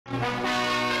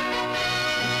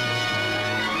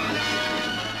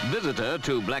visitor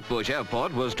to Blackbushe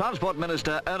Airport was Transport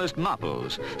Minister Ernest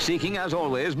Marples, seeking, as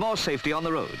always, more safety on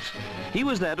the roads. He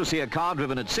was there to see a car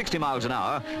driven at 60 miles an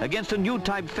hour against a new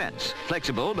type fence,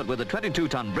 flexible but with a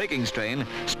 22-ton braking strain,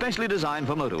 specially designed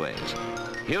for motorways.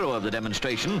 Hero of the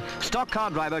demonstration, stock car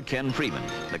driver Ken Freeman,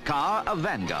 the car a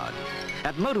Vanguard.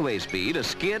 At motorway speed, a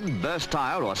skid, burst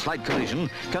tyre or slight collision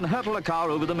can hurtle a car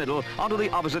over the middle onto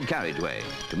the opposite carriageway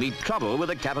to meet trouble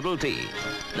with a capital T.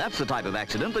 That's the type of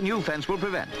accident the new fence will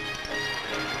prevent.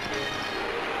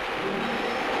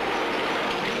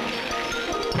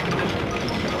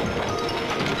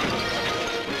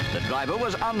 The driver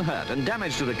was unhurt and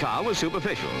damage to the car was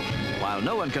superficial. While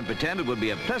no one can pretend it would be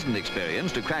a pleasant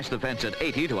experience to crash the fence at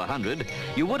 80 to 100,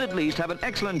 you would at least have an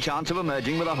excellent chance of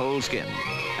emerging with a whole skin.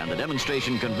 And the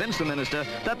demonstration convinced the minister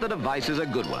that the device is a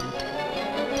good one.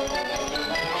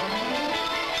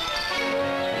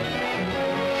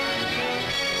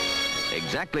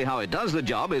 Exactly how it does the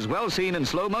job is well seen in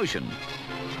slow motion.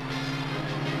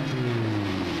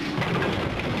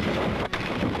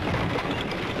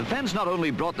 The fence not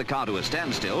only brought the car to a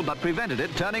standstill, but prevented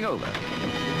it turning over.